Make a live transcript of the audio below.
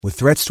With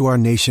threats to our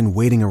nation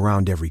waiting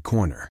around every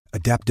corner,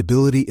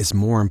 adaptability is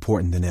more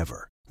important than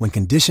ever. When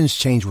conditions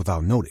change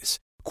without notice,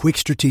 quick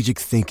strategic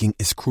thinking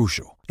is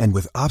crucial. And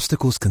with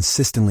obstacles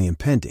consistently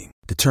impending,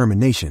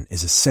 determination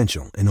is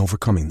essential in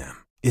overcoming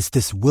them. It's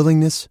this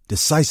willingness,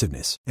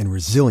 decisiveness, and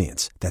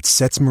resilience that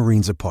sets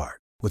Marines apart.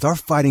 With our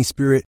fighting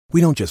spirit, we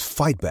don't just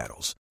fight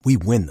battles, we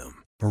win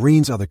them.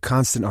 Marines are the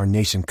constant our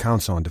nation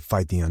counts on to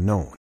fight the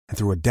unknown. And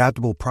through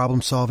adaptable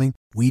problem solving,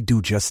 we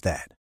do just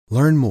that.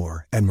 Learn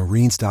more at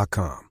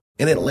marines.com.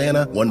 In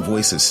Atlanta, one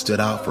voice has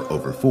stood out for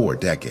over 4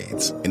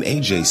 decades. An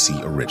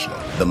AJC original,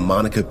 The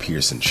Monica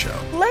Pearson Show.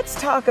 Let's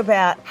talk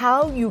about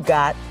how you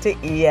got to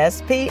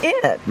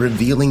ESPN.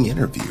 Revealing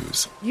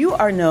interviews. You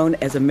are known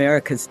as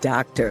America's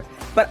doctor,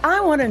 but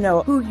I want to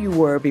know who you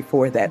were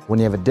before that. When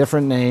you have a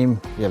different name,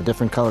 you have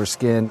different color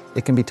skin,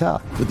 it can be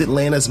tough. With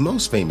Atlanta's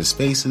most famous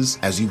faces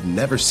as you've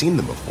never seen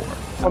them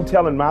before. I'm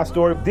telling my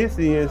story. This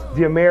is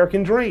the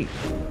American dream.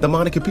 The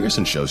Monica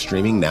Pearson Show,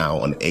 streaming now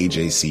on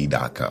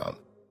AJC.com.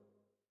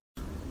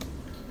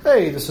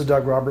 Hey, this is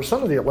Doug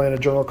Robertson of the Atlanta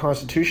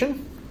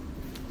Journal-Constitution,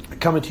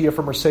 coming to you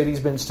from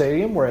Mercedes-Benz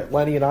Stadium, where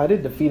Atlanta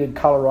United defeated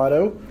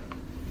Colorado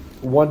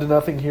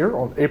 1-0 here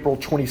on April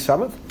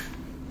 27th.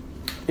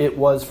 It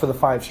was for the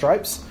Five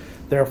Stripes,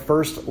 their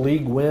first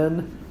league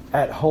win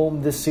at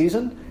home this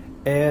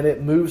season, and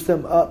it moves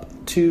them up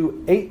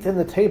to 8th in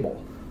the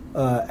table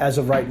as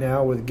of right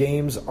now with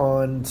games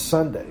on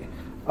Sunday.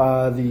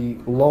 The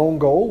lone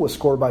goal was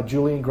scored by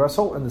Julian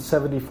Gressel in the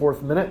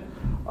 74th minute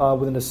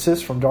with an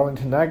assist from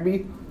Darlington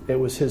Nagbe. It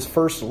was his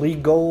first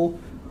league goal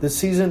this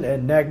season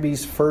and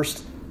Nagbe's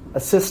first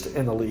assist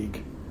in the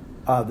league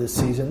this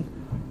season.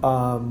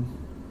 And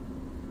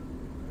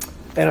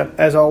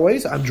as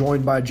always, I'm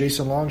joined by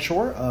Jason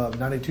Longshore of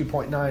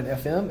 92.9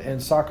 FM and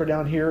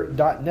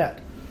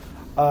SoccerDownHere.net.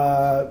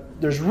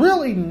 There's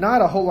really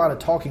not a whole lot of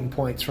talking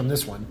points from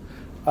this one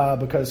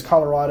because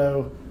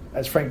Colorado,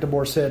 as Frank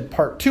DeBoer said,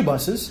 parked 2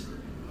 buses,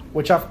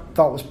 which I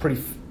thought was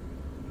pretty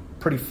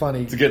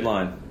funny. It's a good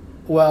line.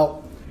 Well,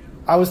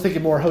 I was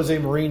thinking more Jose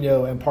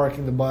Mourinho and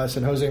parking the bus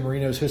and Jose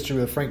Mourinho's history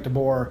with Frank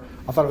DeBoer.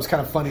 I thought it was kind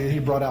of funny that he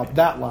brought out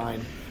that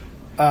line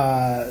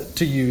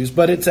to use,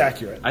 but it's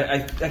accurate. I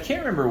can't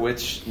remember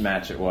which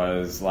match it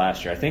was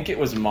last year. I think it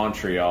was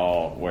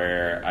Montreal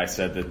where I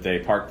said that they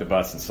parked the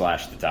bus and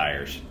slashed the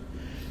tires.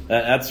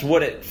 That's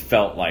what it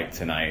felt like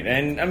tonight.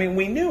 And, I mean,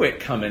 we knew it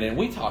coming in.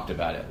 We talked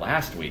about it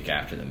last week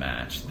after the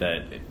match,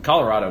 that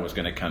Colorado was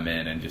going to come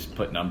in and just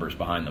put numbers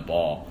behind the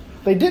ball.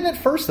 They didn't at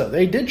first, though.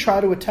 They did try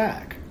to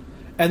attack.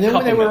 And then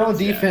when they were on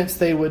defense,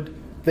 they would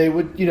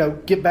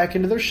get back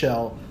into their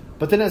shell.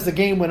 But then as the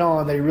game went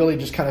on, they really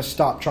just kind of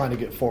stopped trying to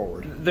get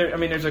forward.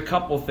 There's a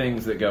couple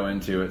things that go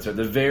into it. So at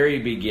the very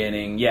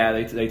beginning,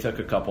 they took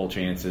a couple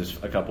chances,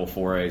 a couple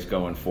forays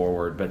going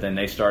forward, but then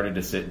they started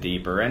to sit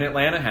deeper. And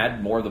Atlanta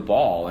had more of the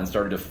ball and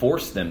started to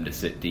force them to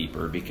sit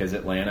deeper because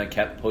Atlanta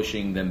kept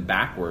pushing them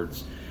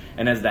backwards.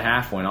 And as the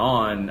half went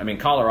on, I mean,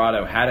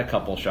 Colorado had a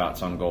couple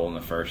shots on goal in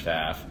the first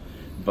half.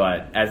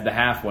 But as the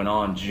half went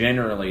on,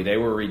 generally they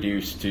were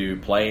reduced to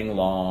playing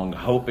long,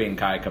 hoping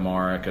Kai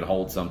Kamara could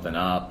hold something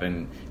up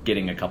and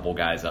getting a couple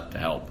guys up to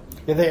help.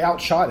 Yeah, they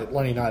outshot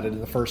Atlanta United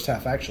in the first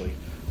half, actually.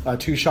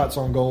 2 shots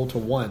on goal to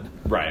 1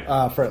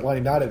 for Atlanta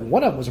United.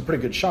 One of them was a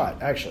pretty good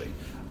shot, actually.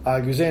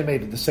 Guzan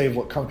made the save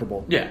look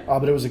comfortable. Yeah.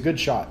 But it was a good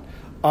shot.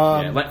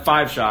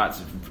 5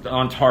 shots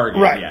on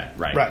target. Right. Yeah,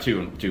 right. Right.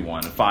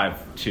 2-1,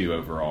 5-2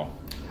 overall.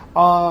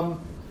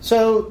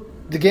 So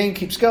the game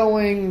keeps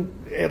going.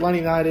 Atlanta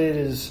United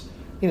is,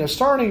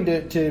 starting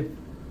to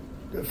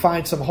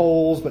find some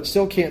holes, but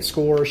still can't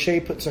score.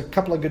 Shea puts a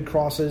couple of good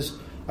crosses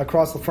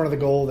across the front of the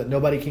goal that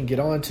nobody can get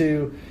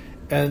onto,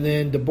 and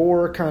then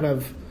DeBoer kind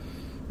of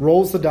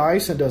rolls the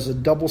dice and does a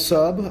double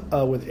sub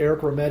with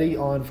Eric Remedi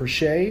on for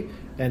Shea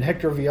and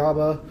Hector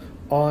Villalba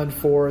on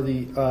for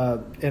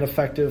the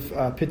ineffective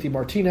Pity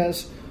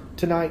Martinez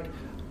tonight.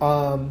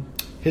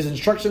 His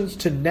instructions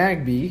to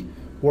Nagbe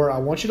were, I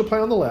want you to play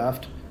on the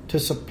left, to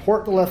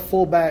support the left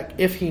fullback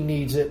if he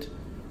needs it,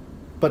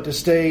 but to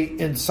stay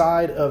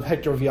inside of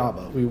Hector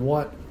Villalba. We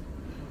want,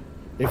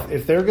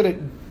 if they're going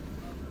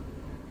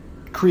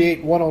to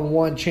create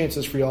one-on-one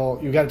chances for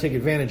y'all, you got to take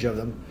advantage of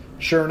them.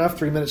 Sure enough,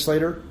 3 minutes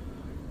later,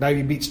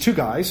 Nagbe beats 2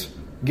 guys,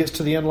 gets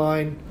to the end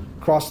line,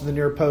 crosses the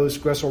near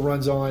post, Gressel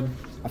runs on.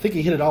 I think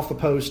he hit it off the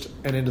post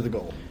and into the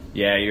goal.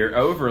 Yeah, you're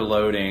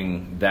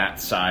overloading that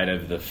side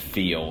of the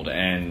field,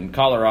 and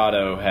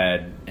Colorado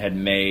had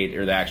made,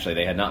 or actually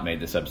they had not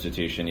made the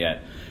substitution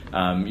yet.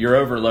 You're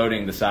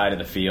overloading the side of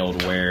the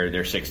field where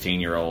their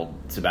 16-year-old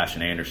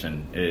Sebastian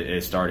Anderson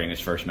is starting his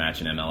first match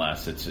in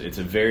MLS. It's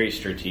a very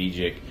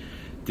strategic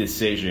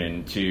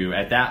decision to,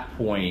 at that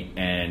point,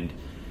 and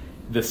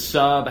the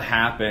sub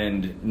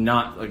happened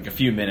not like a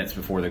few minutes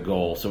before the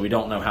goal, so we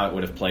don't know how it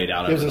would have played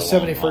out. It was a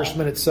 71st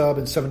minute sub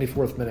and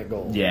 74th minute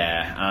goal.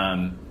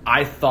 Yeah.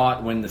 I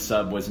thought when the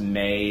sub was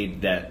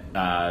made that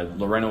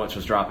Lorenowicz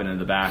was dropping into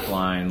the back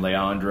line,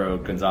 Leandro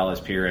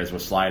Gonzalez-Perez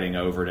was sliding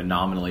over to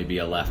nominally be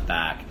a left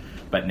back,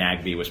 but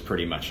Nagbe was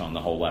pretty much on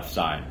the whole left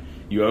side.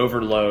 You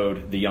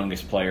overload the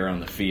youngest player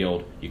on the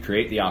field. You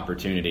create the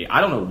opportunity.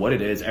 I don't know what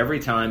it is. Every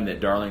time that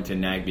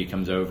Darlington Nagbe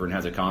comes over and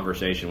has a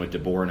conversation with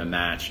DeBoer in a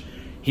match,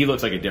 he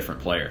looks like a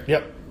different player.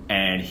 Yep.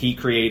 And he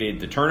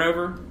created the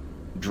turnover,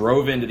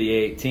 drove into the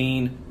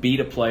 18, beat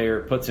a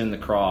player, puts in the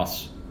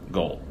cross,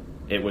 goal.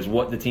 It was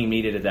what the team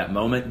needed at that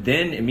moment.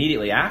 Then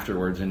immediately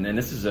afterwards, and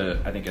this is,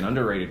 I think, an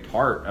underrated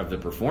part of the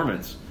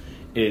performance,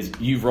 is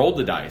you've rolled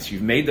the dice.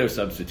 You've made those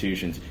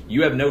substitutions.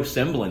 You have no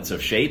semblance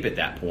of shape at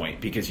that point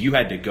because you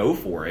had to go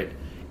for it.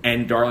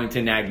 And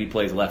Darlington Nagbe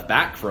plays left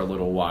back for a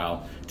little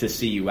while to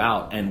see you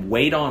out and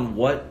wait on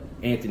what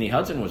Anthony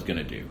Hudson was going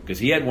to do because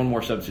he had one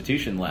more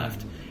substitution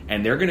left.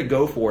 And they're going to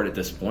go for it at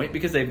this point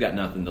because they've got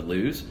nothing to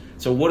lose.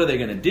 So what are they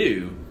going to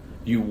do?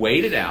 You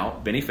wait it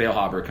out. Benny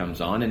Feilhaber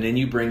comes on, and then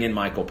you bring in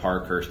Michael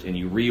Parkhurst, and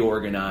you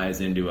reorganize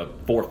into a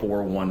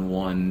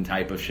 4-4-1-1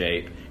 type of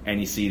shape, and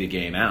you see the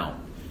game out.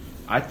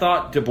 I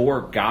thought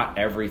DeBoer got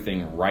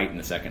everything right in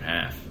the second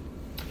half.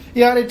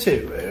 Yeah, I did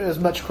too. As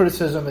much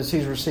criticism as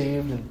he's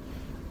received, and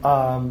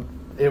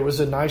it was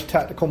a nice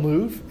tactical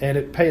move, and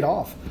it paid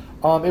off.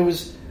 It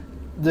was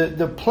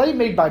the play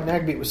made by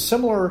Nagbe. It was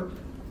similar.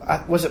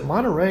 Was it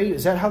Monterey?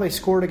 Is that how they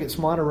scored against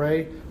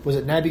Monterey? Was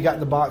it Nagbe got in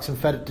the box and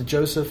fed it to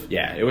Joseph?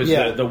 Yeah, it was the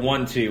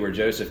 1-2 where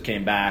Joseph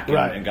came back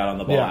and got on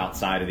the ball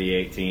outside of the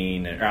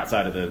 18, or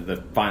outside of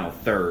the final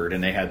third,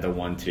 and they had the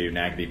 1-2.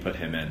 Nagbe put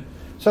him in.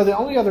 So the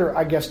only other,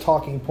 I guess,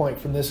 talking point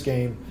from this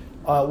game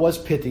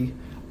was Pitti.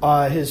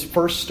 His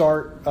first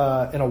start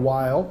in a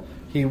while.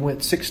 He went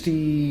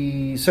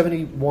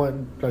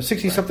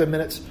 60-something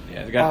minutes.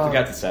 Yeah, they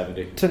got to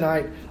 70.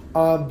 Tonight.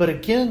 But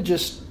again,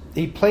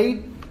 he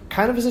played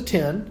kind of as a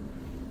 10.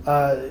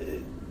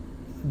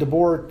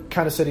 DeBoer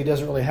kind of said he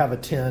doesn't really have a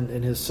 10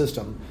 in his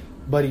system,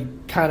 but he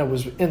kind of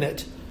was in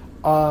it.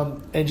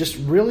 And just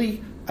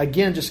really,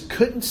 again, just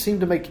couldn't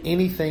seem to make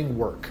anything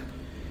work.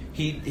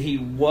 He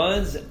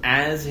was,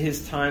 as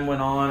his time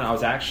went on, I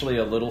was actually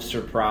a little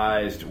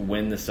surprised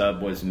when the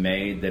sub was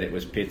made that it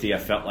was Pitti. I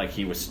felt like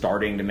he was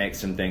starting to make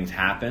some things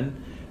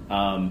happen.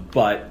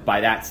 But by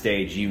that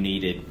stage, you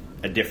needed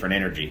a different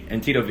energy.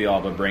 And Tito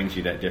Villalba brings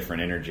you that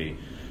different energy.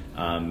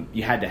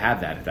 You had to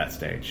have that at that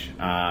stage.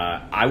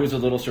 I was a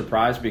little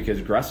surprised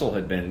because Gressel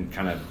had been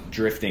kind of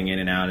drifting in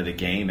and out of the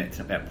game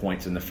at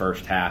points in the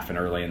first half and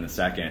early in the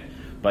second.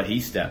 But he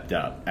stepped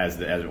up as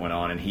it went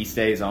on, and he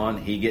stays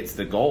on. He gets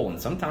the goal, and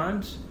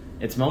sometimes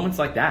it's moments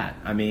like that.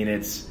 I mean,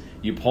 it's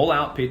you pull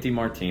out Pity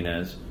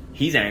Martinez.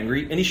 He's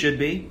angry, and he should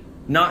be.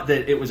 Not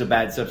that it was a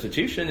bad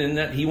substitution, and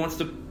that he wants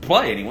to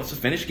play and he wants to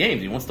finish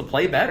games. He wants to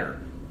play better.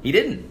 He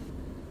didn't.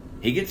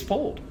 He gets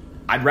pulled.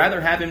 I'd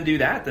rather have him do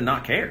that than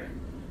not care.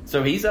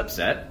 So he's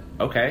upset.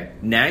 Okay,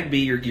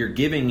 Nagbe, you're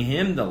giving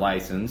him the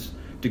license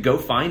to go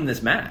find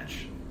this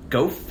match.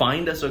 Go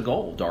find us a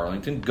goal,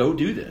 Darlington. Go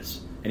do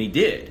this, and he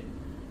did.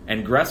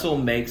 And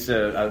Gressel makes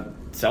a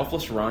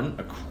selfless run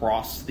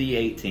across the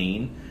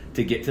 18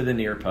 to get to the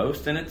near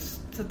post, and it's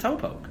a toe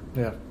poke.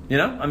 Yeah. You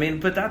know? I mean,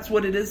 but that's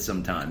what it is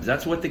sometimes.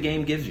 That's what the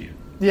game gives you.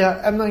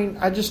 Yeah, I mean,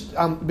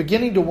 I'm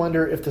beginning to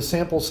wonder if the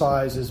sample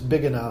size is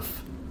big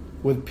enough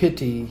with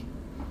Pitti,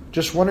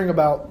 just wondering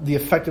about the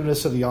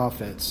effectiveness of the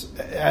offense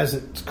as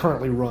it's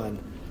currently run.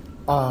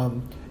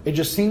 It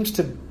just seems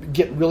to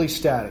get really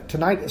static.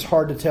 Tonight it's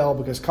hard to tell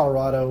because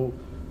Colorado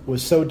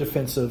was so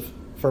defensive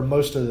for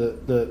most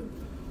of the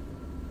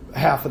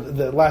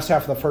last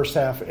half of the first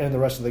half and the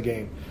rest of the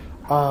game.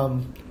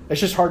 It's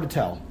just hard to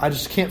tell. I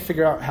just can't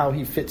figure out how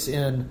he fits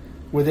in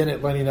within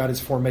Atlanta United's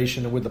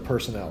formation and with the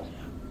personnel.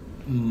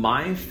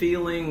 My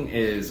feeling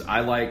is I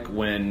like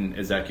when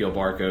Ezequiel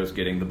Barco's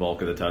getting the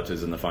bulk of the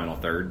touches in the final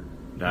third.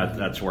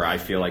 That's where I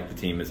feel like the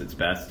team is its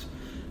best.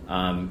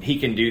 He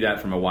can do that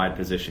from a wide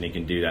position. He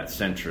can do that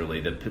centrally.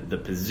 The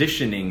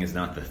positioning is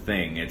not the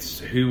thing. It's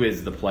who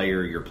is the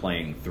player you're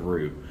playing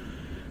through.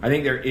 I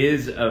think there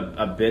is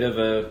a bit of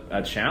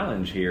a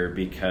challenge here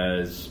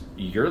because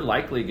you're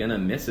likely going to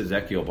miss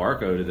Ezequiel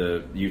Barco to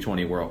the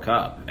U20 World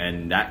Cup,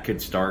 and that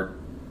could start,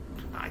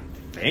 I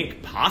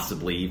think,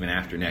 possibly even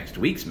after next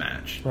week's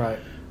match. Right.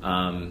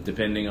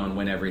 Depending on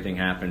when everything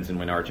happens and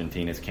when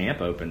Argentina's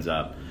camp opens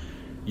up.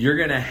 You're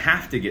going to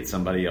have to get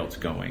somebody else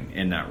going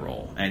in that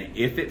role. And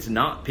if it's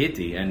not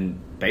Pitti,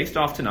 and based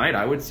off tonight,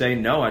 I would say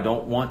no,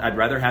 I'd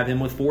rather have him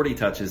with 40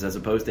 touches as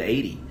opposed to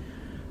 80.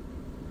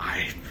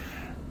 I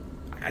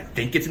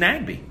think it's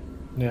Nagbe.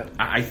 Yeah.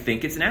 I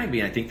think it's Nagbe,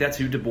 and I think that's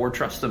who DeBoer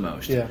trusts the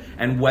most. Yeah.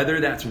 And whether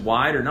that's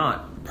wide or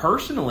not,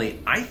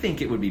 personally, I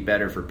think it would be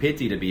better for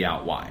Pitti to be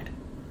out wide.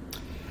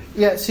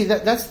 Yeah, see,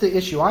 that's the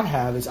issue I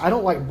have is I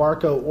don't like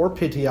Barco or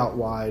Pitti out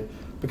wide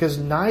because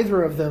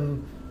neither of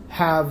them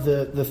have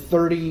the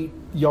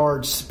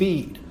 30-yard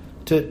speed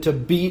to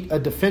beat a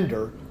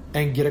defender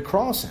and get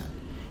across him.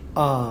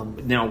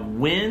 Now,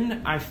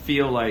 when I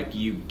feel like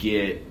you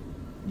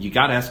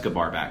got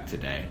Escobar back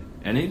today,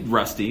 and he's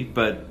rusty,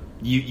 but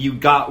you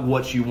got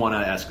what you want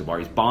out of Escobar.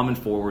 He's bombing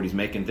forward. He's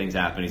making things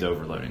happen. He's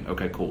overloading.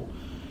 Okay, cool.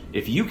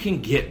 If you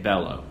can get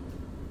Bello,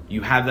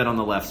 you have that on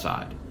the left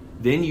side.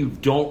 Then you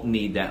don't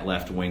need that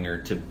left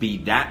winger to be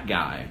that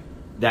guy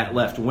that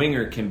left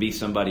winger can be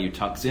somebody who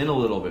tucks in a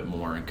little bit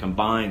more and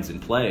combines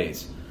and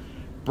plays.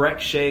 Brek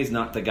Shea's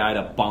not the guy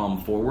to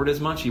bomb forward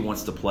as much. He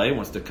wants to play,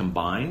 wants to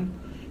combine.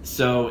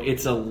 So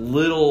it's a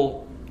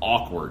little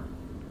awkward.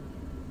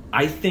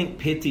 I think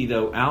Pitti,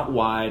 though, out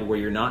wide, where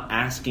you're not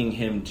asking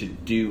him to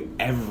do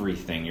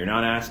everything, you're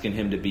not asking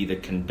him to be the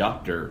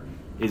conductor,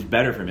 is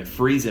better for him. It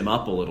frees him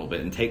up a little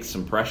bit and takes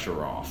some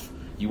pressure off.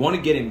 You want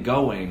to get him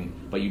going,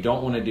 but you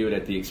don't want to do it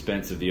at the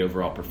expense of the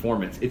overall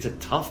performance. It's a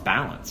tough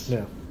balance.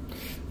 Yeah,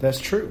 that's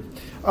true.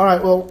 All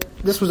right, well,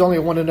 this was only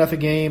a 1-0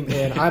 game,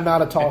 and I'm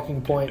out of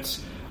talking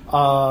points.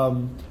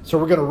 So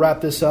we're going to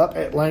wrap this up.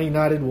 Atlanta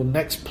United will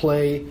next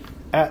play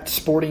at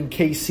Sporting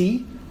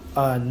KC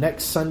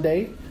next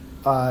Sunday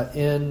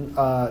in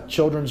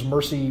Children's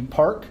Mercy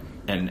Park.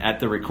 And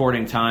at the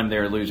recording time,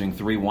 they're losing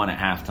 3-1 at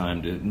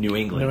halftime to New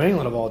England. New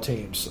England, of all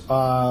teams,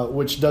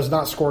 which does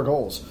not score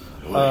goals.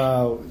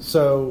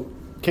 So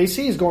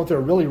KC is going through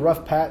a really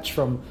rough patch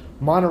from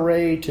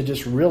Monterey to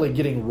just really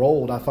getting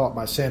rolled, I thought,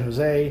 by San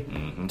Jose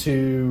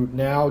to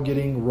now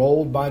getting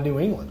rolled by New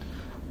England.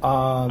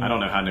 I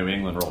don't know how New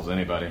England rolls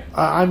anybody.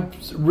 I'm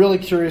really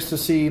curious to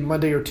see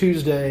Monday or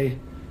Tuesday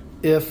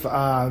if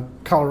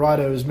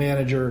Colorado's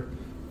manager,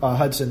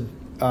 Hudson,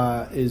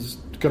 is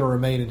going to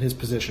remain in his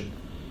position.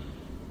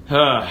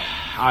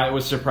 I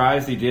was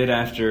surprised he did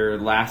after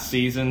last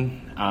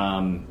season.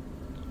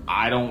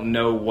 I don't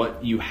know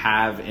what you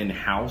have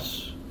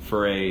in-house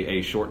for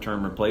a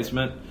short-term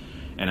replacement,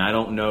 and I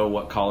don't know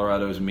what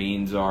Colorado's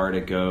means are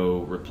to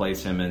go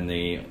replace him in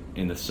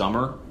the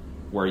summer,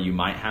 where you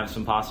might have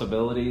some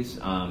possibilities.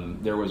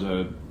 There was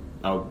a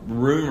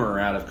rumor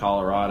out of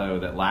Colorado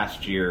that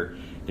last year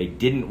they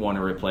didn't want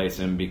to replace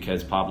him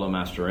because Pablo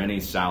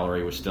Mastroeni's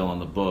salary was still on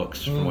the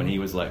books from when he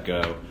was let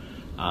go.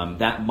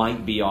 That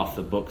might be off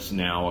the books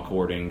now,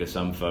 according to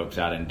some folks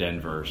out in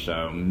Denver.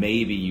 So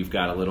maybe you've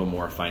got a little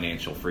more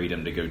financial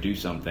freedom to go do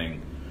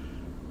something.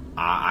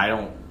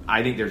 I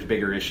think there's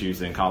bigger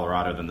issues in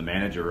Colorado than the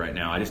manager right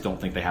now. I just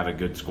don't think they have a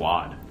good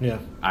squad. Yeah,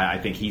 I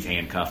think he's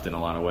handcuffed in a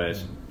lot of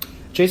ways.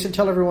 Jason,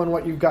 tell everyone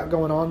what you've got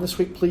going on this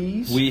week,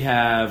 please. We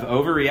have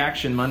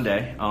Overreaction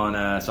Monday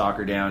on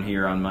Soccer Down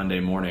here on Monday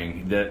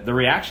morning. The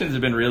reactions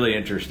have been really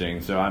interesting,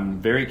 so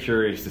I'm very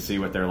curious to see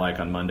what they're like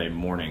on Monday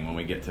morning when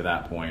we get to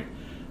that point.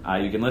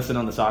 You can listen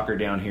on the Soccer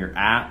Down Here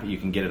app. You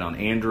can get it on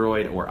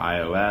Android or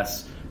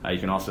iOS. You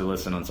can also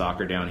listen on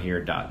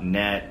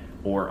soccerdownhere.net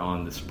or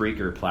on the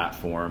Spreaker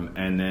platform.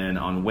 And then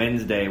on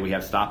Wednesday, we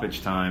have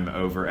stoppage time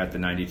over at the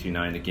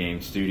 92.9 The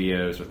Game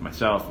studios with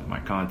myself, with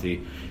Mike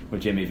Conti,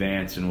 with Jimmy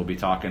Vance, and we'll be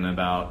talking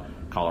about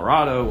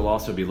Colorado. We'll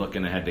also be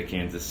looking ahead to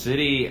Kansas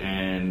City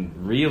and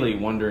really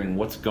wondering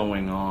what's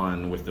going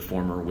on with the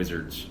former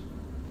Wizards.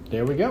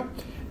 There we go.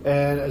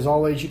 And as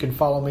always, you can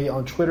follow me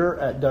on Twitter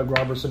at Doug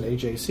Robertson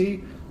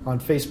AJC, on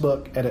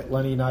Facebook at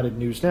Atlanta United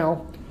News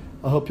Now.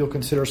 I hope you'll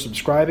consider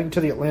subscribing to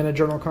the Atlanta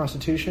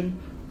Journal-Constitution.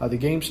 The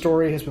game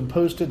story has been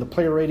posted. The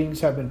player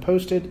ratings have been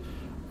posted.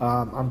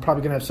 I'm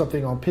probably going to have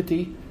something on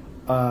Pitti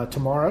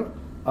tomorrow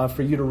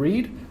for you to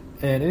read.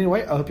 And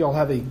anyway, I hope you all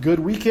have a good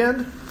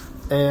weekend.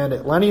 And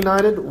Atlanta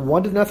United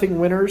 1-0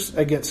 winners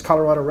against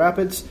Colorado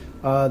Rapids.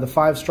 The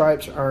Five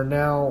Stripes are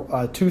now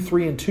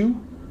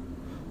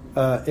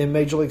 2-3-2 in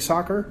Major League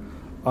Soccer.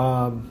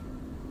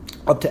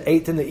 Up to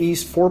 8th in the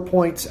East, 4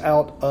 points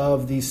out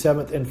of the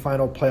 7th and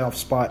final playoff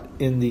spot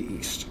in the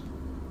East.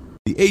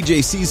 The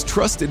AJC's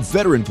trusted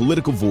veteran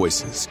political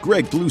voices,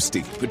 Greg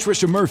Bluestein,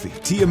 Patricia Murphy,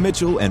 Tia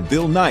Mitchell, and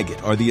Bill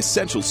Nighet, are the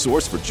essential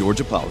source for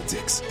Georgia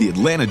politics. The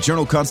Atlanta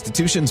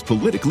Journal-Constitution's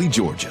Politically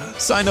Georgia.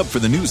 Sign up for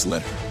the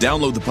newsletter,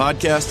 download the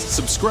podcast,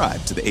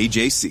 subscribe to the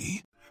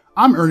AJC.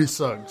 I'm Ernie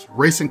Suggs,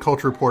 race and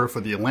culture reporter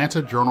for the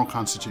Atlanta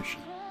Journal-Constitution.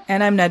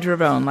 And I'm Nedra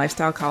Ravone,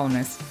 lifestyle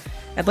columnist.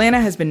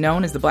 Atlanta has been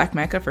known as the Black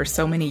Mecca for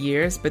so many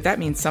years, but that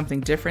means something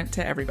different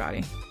to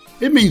everybody.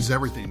 It means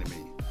everything to me.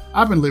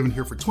 I've been living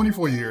here for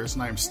 24 years,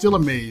 and I am still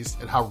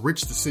amazed at how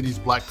rich the city's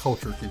Black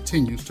culture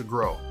continues to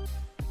grow.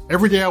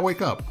 Every day I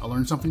wake up, I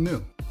learn something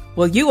new.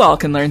 Well, you all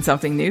can learn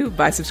something new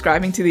by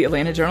subscribing to the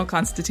Atlanta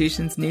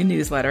Journal-Constitution's new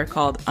newsletter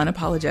called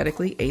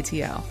Unapologetically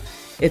ATL.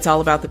 It's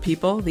all about the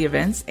people, the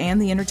events,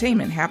 and the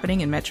entertainment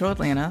happening in Metro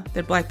Atlanta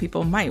that Black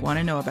people might want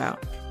to know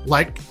about.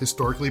 Like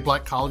historically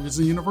Black colleges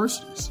and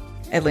universities.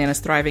 Atlanta's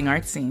thriving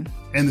art scene.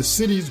 And the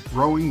city's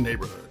growing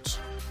neighborhoods.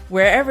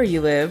 Wherever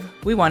you live,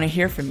 we want to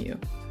hear from you.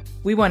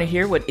 We want to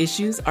hear what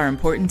issues are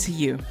important to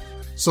you.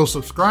 So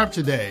subscribe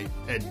today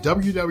at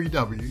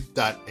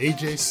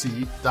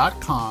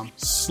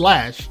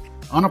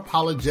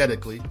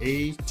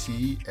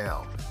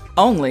www.ajc.com/unapologeticallyatl.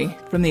 Only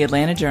from the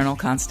Atlanta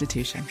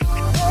Journal-Constitution.